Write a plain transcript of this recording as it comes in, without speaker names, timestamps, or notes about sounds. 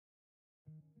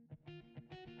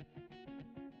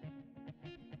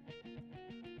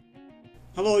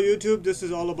Hello YouTube, this is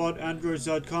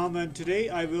AllAboutAndroids.com, and today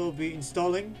I will be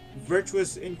installing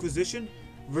Virtuous Inquisition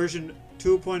version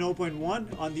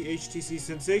 2.0.1 on the HTC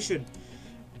Sensation.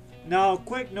 Now,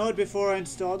 quick note before I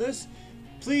install this,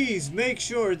 please make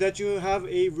sure that you have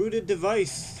a rooted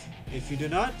device. If you do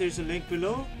not, there's a link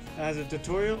below as a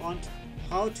tutorial on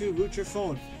how to root your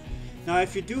phone. Now,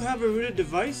 if you do have a rooted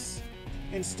device,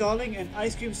 installing an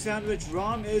ice cream sandwich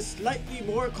ROM is slightly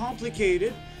more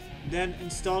complicated than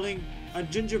installing a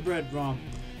gingerbread ROM.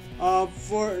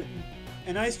 For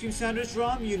an ice cream sandwich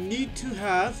ROM, you need to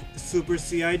have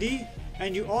SuperCID,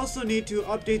 and you also need to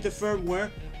update the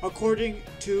firmware according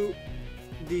to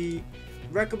the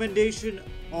recommendation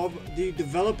of the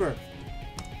developer.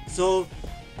 So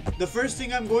the first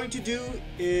thing I'm going to do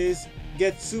is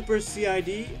get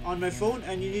SuperCID on my phone,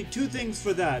 and you need two things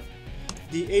for that: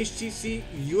 the HTC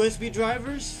USB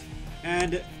drivers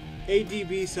and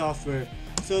ADB software.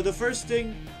 So the first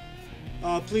thing,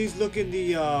 please look in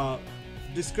the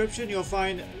description. You'll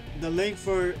find the link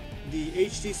for the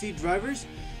HTC drivers.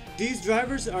 These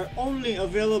drivers are only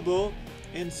available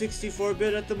in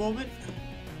 64-bit at the moment.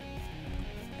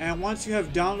 And once you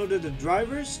have downloaded the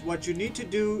drivers, what you need to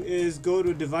do is go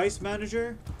to Device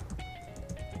Manager,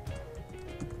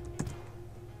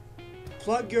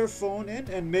 plug your phone in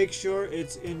and make sure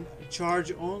it's in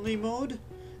charge only mode,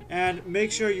 and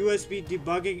make sure USB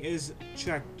debugging is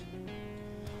checked.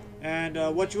 And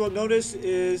what you will notice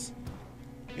is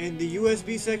in the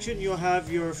USB section you'll have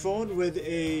your phone with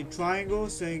a triangle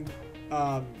saying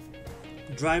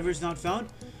drivers not found.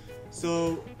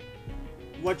 So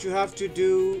what you have to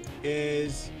do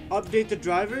is update the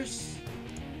drivers,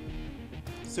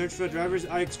 search for drivers.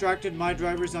 I extracted my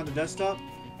drivers on the desktop,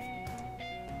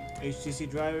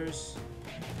 HTC drivers,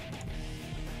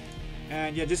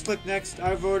 and yeah, just click next.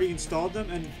 I've already installed them,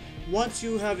 and once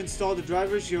you have installed the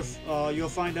drivers, you'll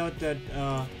find out that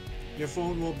your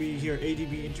phone will be here,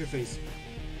 ADB interface.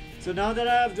 So now that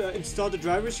I have installed the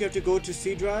drivers, you have to go to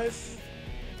C drive,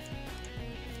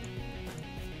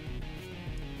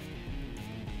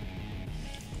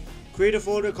 create a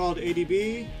folder called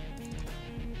ADB,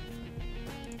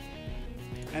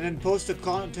 and then post the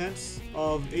contents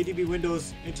of ADB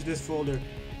Windows into this folder.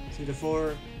 See, the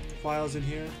 4 files in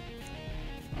here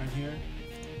are in here.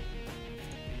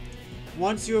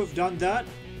 Once you have done that,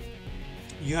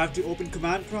 you have to open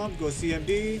command prompt, go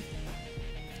CMD,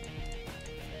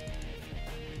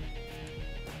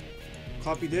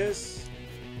 copy this,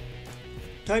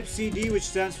 type CD, which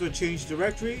stands for change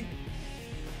directory,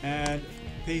 and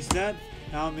paste that.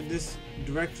 Now I'm in this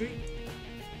directory,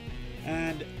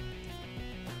 and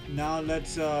now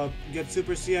let's get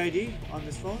SuperCID on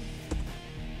this phone.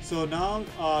 So now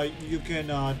you can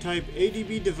type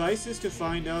ADB devices to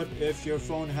find out if your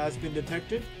phone has been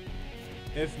detected.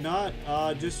 If not,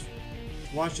 just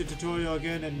watch the tutorial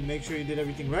again and make sure you did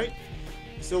everything right.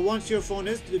 So once your phone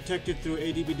is detected through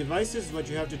ADB devices, what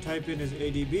you have to type in is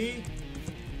ADB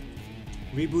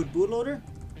reboot-bootloader.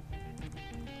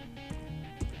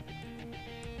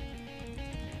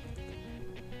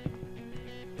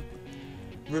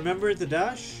 Remember the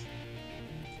dash,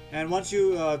 and once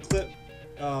you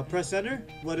press enter,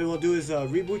 what it will do is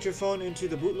reboot your phone into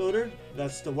the bootloader.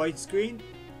 That's the white screen.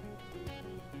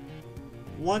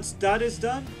 Once that is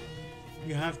done,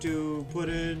 you have to put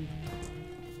in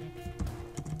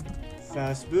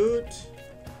fastboot,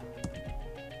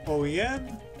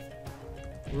 OEM,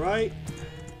 right,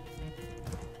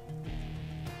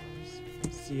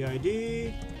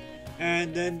 CID,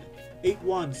 and then 8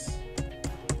 ones.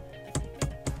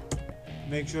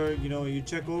 Make sure you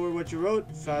check over what you wrote.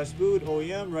 Fastboot,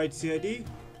 OEM, write CID,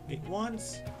 8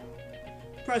 ones.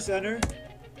 Press enter,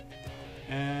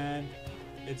 and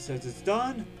it says it's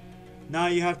done. Now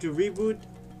you have to reboot.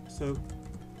 So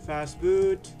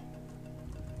fastboot,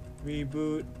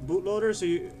 reboot, bootloader. So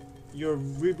you're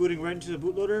rebooting right into the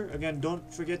bootloader. Again,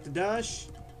 don't forget the dash.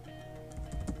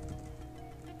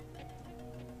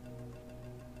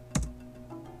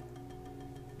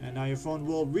 And now your phone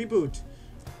will reboot.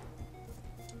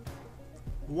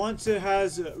 Once it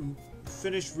has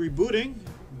finished rebooting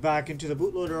back into the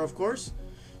bootloader, of course,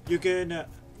 you can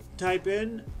type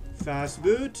in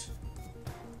fastboot,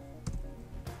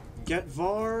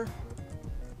 getvar,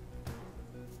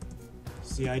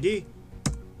 CID.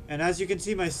 And as you can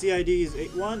see, my CID is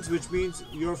 8 ones, which means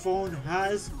your phone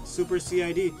has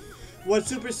SuperCID. What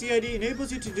SuperCID enables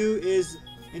you to do is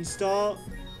install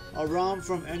a ROM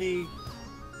from any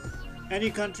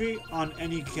country on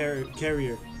any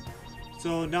carrier.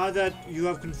 So now that you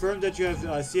have confirmed that you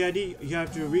have CID, you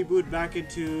have to reboot back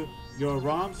into your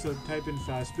ROM. So type in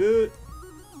fastboot,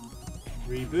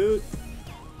 reboot,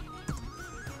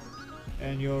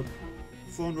 and your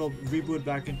phone will reboot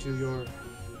back into your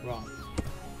ROM.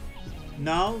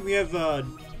 Now we have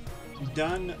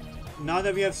now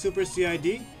that we have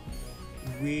SuperCID,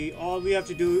 all we have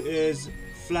to do is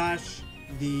flash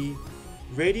the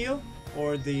radio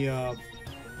or the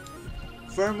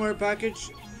firmware package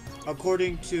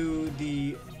according to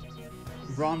the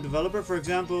ROM developer. For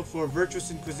example, for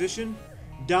Virtuous Inquisition,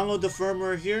 download the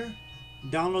firmware here,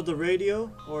 download the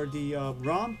radio or the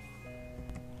ROM,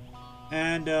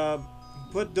 and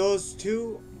put those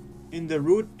two in the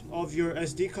root of your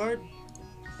SD card.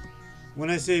 When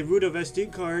I say root of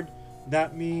SD card,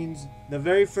 that means the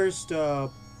very first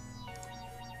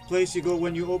place you go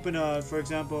when you open a, for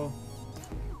example,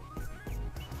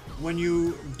 when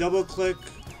you double click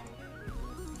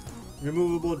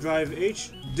removable drive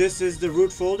H, this is the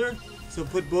root folder, so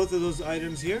put both of those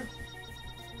items here.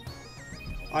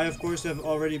 I of course have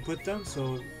already put them,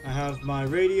 so I have my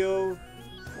radio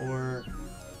or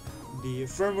the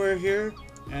firmware here,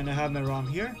 and I have my ROM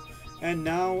here, and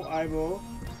now I will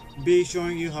be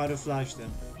showing you how to flash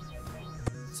them.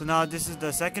 So now this is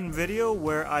the second video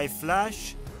where I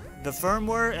flash the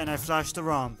firmware and I flash the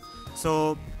ROM.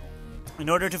 So in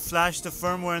order to flash the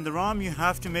firmware and the ROM, you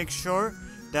have to make sure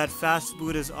that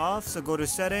fastboot is off. So go to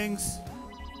settings,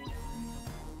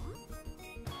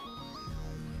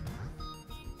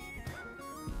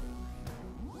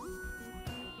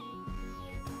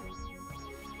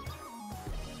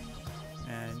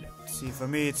 and see, for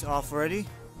me it's off already.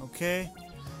 Okay,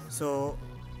 so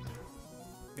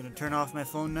I'm gonna turn off my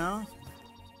phone now.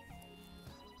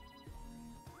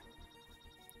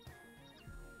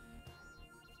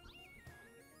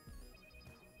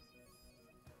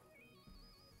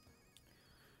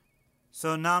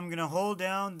 So now I'm gonna hold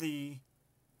down the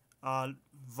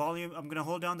volume. I'm gonna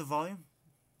hold down the volume,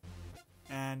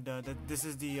 and this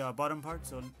is the bottom part.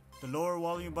 So the lower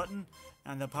volume button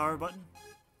and the power button.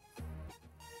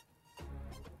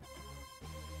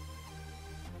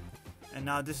 And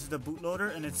now this is the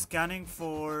bootloader, and it's scanning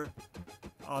for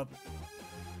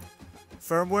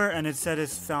firmware, and it said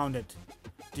it's found it.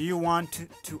 Do you want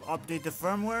to update the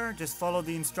firmware? Just follow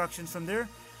the instructions from there.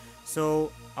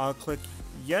 So I'll click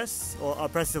yes, or I'll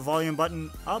press the volume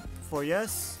button up for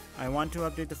yes. I want to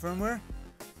update the firmware.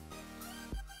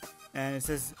 And it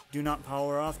says do not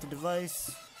power off the device.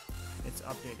 It's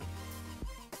updating.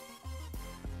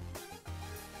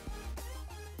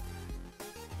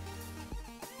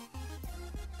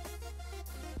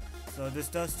 So this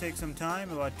does take some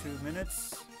time, about 2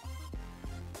 minutes.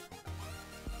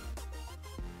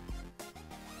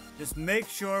 Just make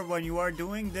sure when you are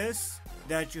doing this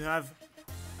that you have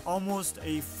almost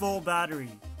a full battery.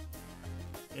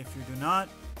 If you do not,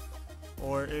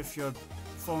 or if your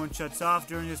phone shuts off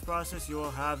during this process, you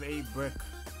will have a brick.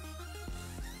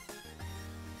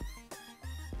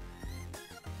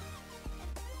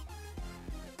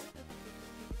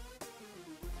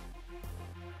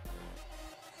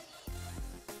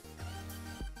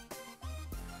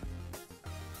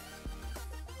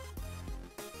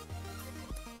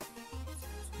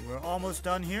 We're almost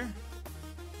done here.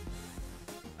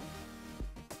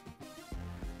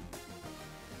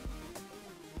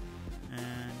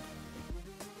 And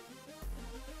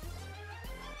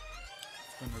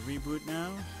it's going to reboot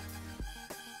now.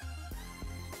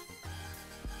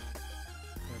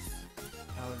 Press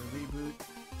power to reboot.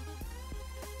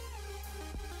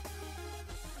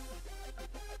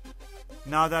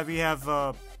 Now that we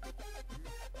have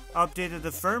updated the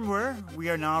firmware, we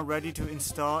are now ready to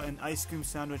install an ice cream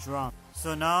sandwich ROM.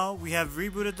 So now we have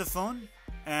rebooted the phone,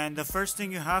 and the first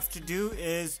thing you have to do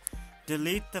is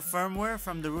delete the firmware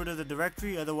from the root of the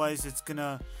directory, otherwise it's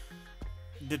gonna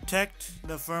detect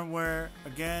the firmware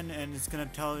again and it's gonna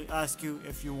ask you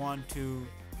if you want to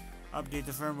update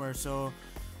the firmware. So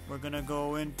we're gonna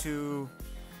go into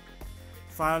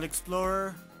File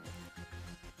Explorer,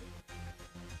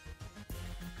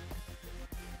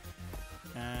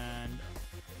 and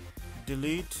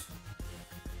delete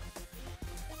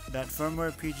that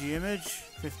firmware PG image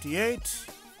 58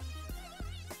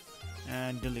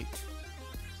 and delete.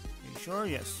 Are you sure?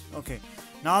 Yes. Okay.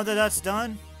 Now that that's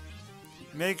done,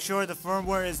 make sure the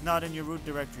firmware is not in your root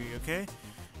directory, okay?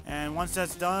 And once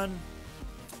that's done,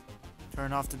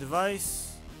 turn off the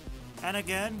device, and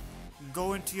again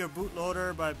go into your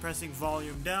bootloader by pressing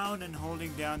volume down and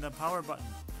holding down the power button.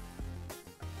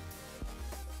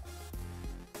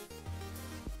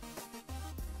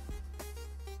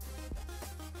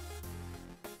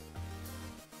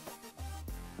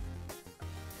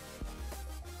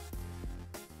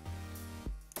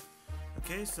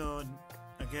 Okay, so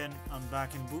again I'm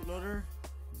back in bootloader.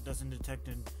 Doesn't detect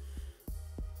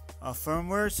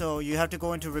firmware. So you have to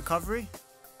go into recovery.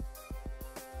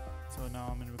 So now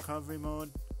I'm in recovery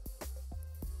mode.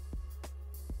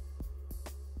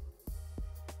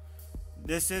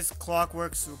 This is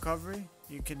Clockwork's recovery.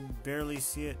 You can barely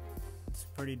see it. It's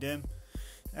pretty dim.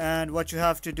 And what you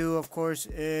have to do, of course,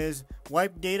 is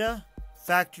wipe data,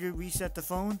 factory reset the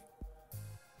phone.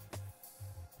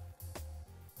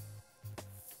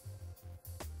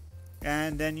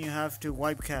 And then you have to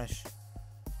wipe cache.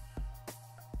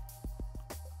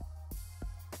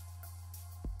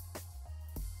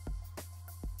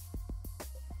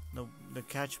 The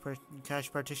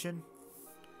cache partition.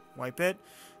 Wipe it.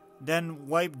 Then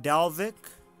wipe Dalvik,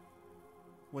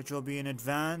 which will be in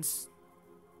advance.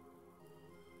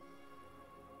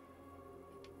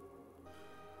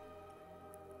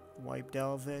 Wipe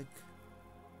Dalvik.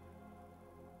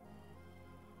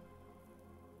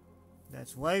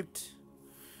 That's wiped.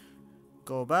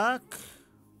 Go back.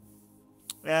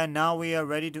 And now we are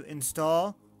ready to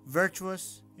install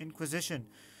Virtuous Inquisition.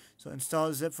 So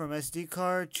install zip from SD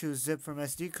card. Choose zip from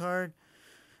SD card.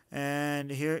 And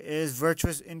here is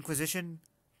Virtuous Inquisition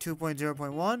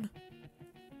 2.0.1.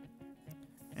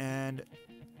 And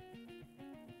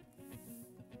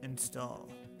install.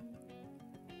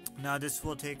 Now this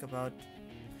will take about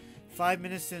 5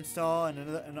 minutes to install, and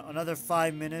another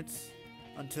 5 minutes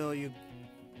until you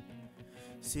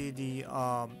see the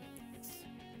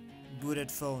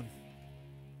booted phone.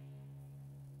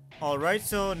 Alright,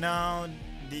 so now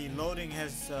the loading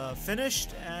has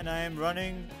finished, and I am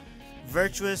running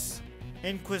Virtuous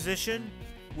Inquisition,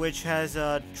 which has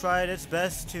tried its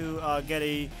best to get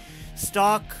a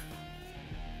stock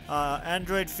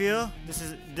Android feel.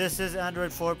 This is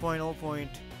Android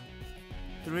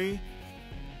 4.0.3,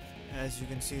 as you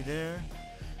can see there,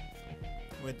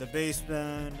 with the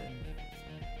baseband.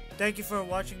 Thank you for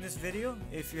watching this video.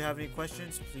 If you have any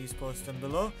questions, please post them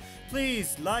below.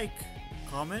 Please like,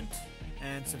 comment,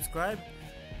 and subscribe,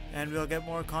 and we'll get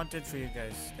more content for you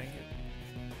guys. Thank you.